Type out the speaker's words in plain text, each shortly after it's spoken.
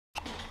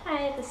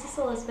Hi, this is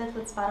Elizabeth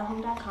with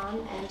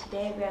Spotahome.com, and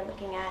today we are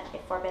looking at a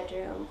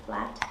 4-bedroom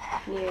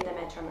flat near the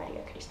Metro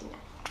Maria Cristina.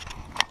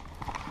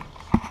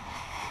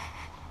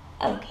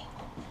 Okay,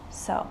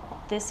 so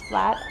this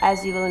flat,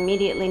 as you will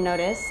immediately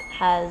notice,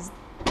 has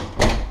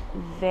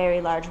very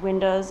large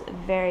windows,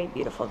 very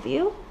beautiful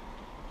view,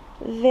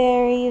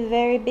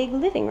 very big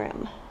living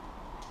room.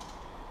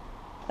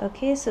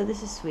 Okay, so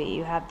this is sweet.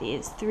 You have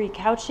these 3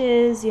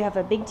 couches, you have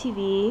a big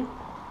TV.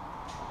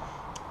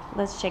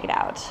 Let's check it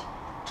out.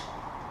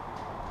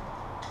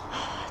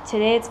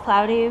 Today it's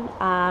cloudy,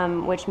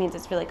 which means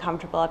it's really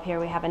comfortable up here.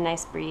 We have a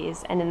nice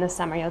breeze, and in the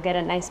summer you'll get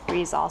a nice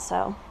breeze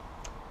also.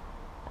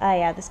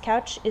 Yeah, this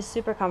couch is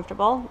super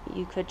comfortable.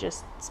 You could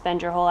just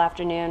spend your whole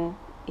afternoon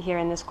here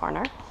in this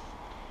corner.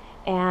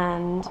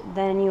 And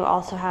then you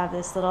also have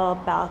this little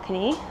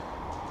balcony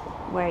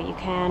where you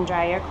can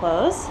dry your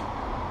clothes.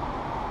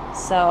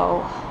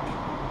 So,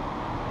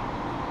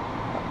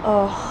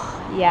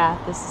 oh yeah,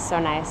 this is so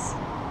nice.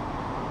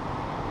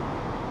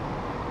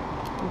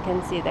 You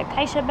can see the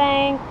Caixa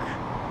Bank.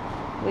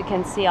 We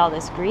can see all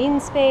this green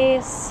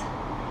space.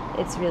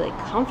 It's really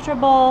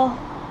comfortable.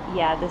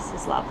 Yeah, this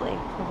is lovely. We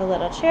have a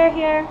little chair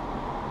here.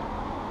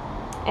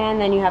 And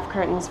then you have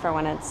curtains for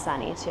when it's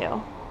sunny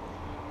too.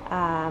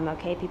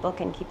 Okay, people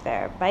can keep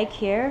their bike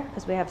here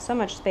because we have so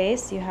much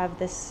space. You have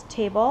this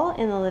table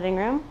in the living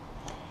room.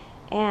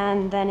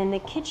 And then in the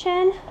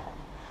kitchen,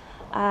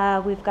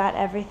 we've got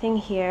everything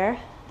here.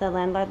 The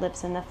landlord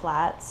lives in the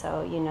flat,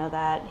 so you know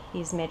that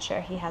he's made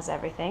sure he has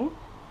everything.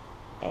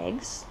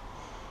 Eggs,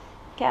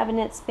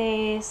 cabinet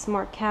space,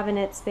 more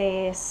cabinet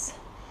space,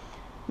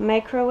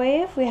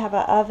 microwave. We have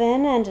an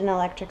oven and an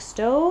electric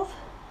stove.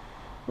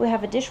 We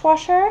have a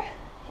dishwasher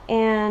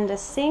and a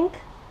sink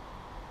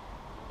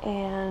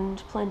and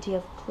plenty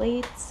of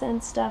plates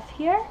and stuff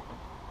here.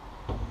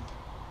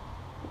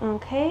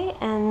 Okay,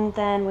 and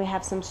then we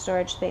have some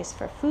storage space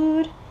for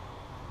food,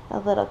 a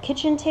little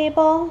kitchen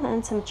table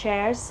and some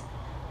chairs.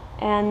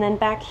 And then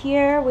back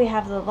here we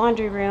have the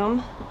laundry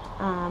room,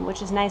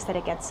 which is nice that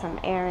it gets some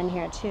air in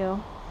here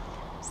too.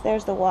 So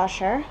there's the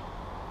washer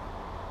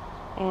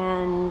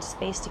and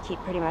space to keep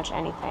pretty much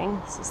anything.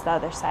 This is the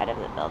other side of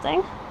the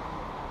building.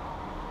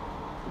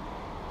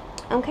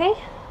 Okay,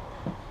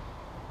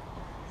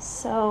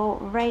 so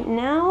right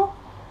now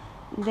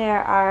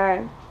there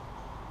are,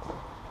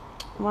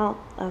 well,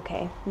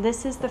 okay,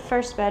 this is the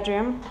first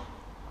bedroom,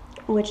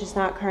 which is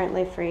not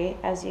currently free.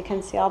 As you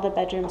can see, all the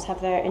bedrooms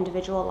have their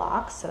individual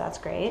locks, so that's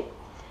great.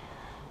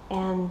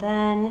 And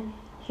then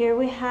here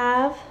we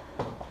have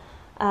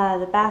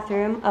the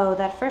bathroom. Oh,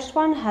 that first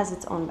one has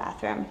its own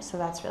bathroom, so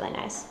that's really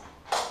nice.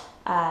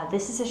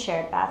 This is a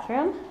shared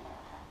bathroom,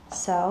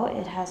 so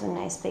it has a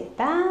nice big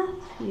bath.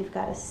 You've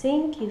got a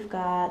sink, you've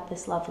got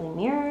this lovely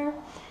mirror,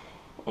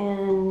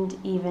 and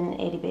even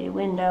itty bitty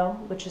window,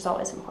 which is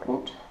always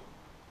important.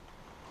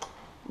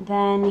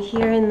 Then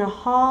here in the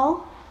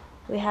hall,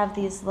 we have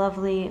these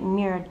lovely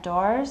mirrored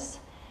doors,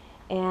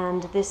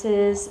 and this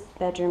is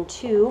bedroom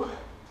 2.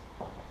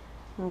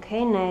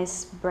 Okay,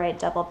 nice bright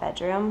double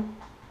bedroom.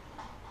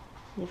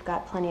 You've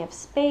got plenty of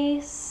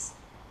space.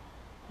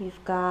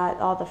 You've got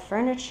all the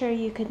furniture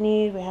you could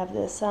need. We have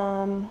this,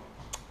 I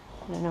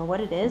don't know what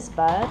it is,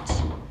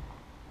 but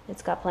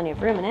it's got plenty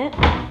of room in it.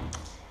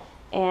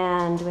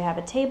 And we have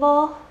a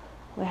table.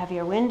 We have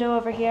your window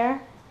over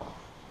here.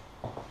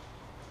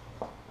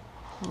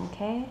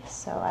 Okay,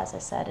 so as I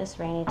said, it's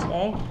rainy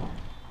today,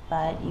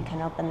 but you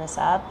can open this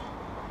up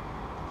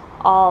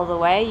all the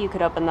way. You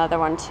could open the other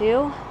one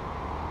too,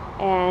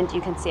 and you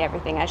can see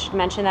everything. I should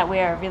mention that we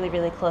are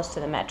really close to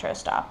the metro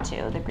stop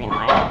too, the Green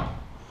Line.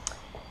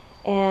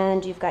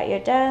 And you've got your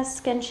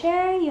desk and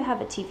chair. You have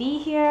a TV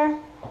here.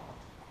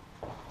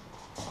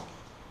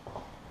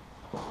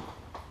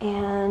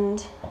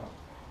 And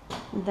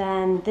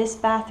then this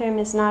bathroom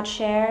is not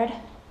shared.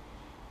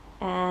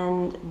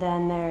 And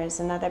then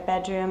there's another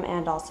bedroom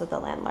and also the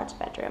landlord's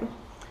bedroom.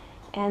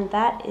 And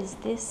that is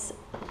this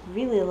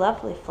really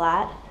lovely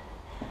flat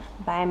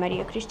by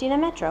Maria Cristina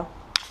Metro.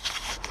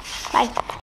 Bye.